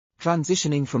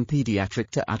Transitioning from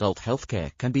pediatric to adult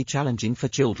healthcare can be challenging for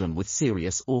children with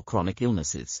serious or chronic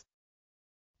illnesses.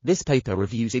 This paper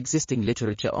reviews existing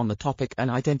literature on the topic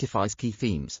and identifies key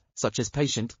themes, such as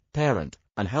patient, parent,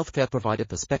 and healthcare provider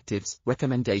perspectives,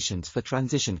 recommendations for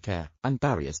transition care, and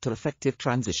barriers to effective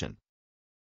transition.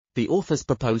 The authors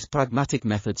propose pragmatic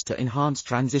methods to enhance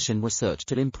transition research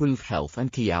to improve health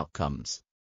and key outcomes.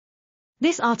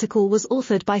 This article was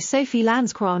authored by Sophie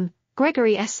Lanzkron,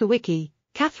 Gregory S. Sawicki,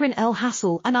 Kathryn L.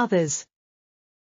 Hassell and others.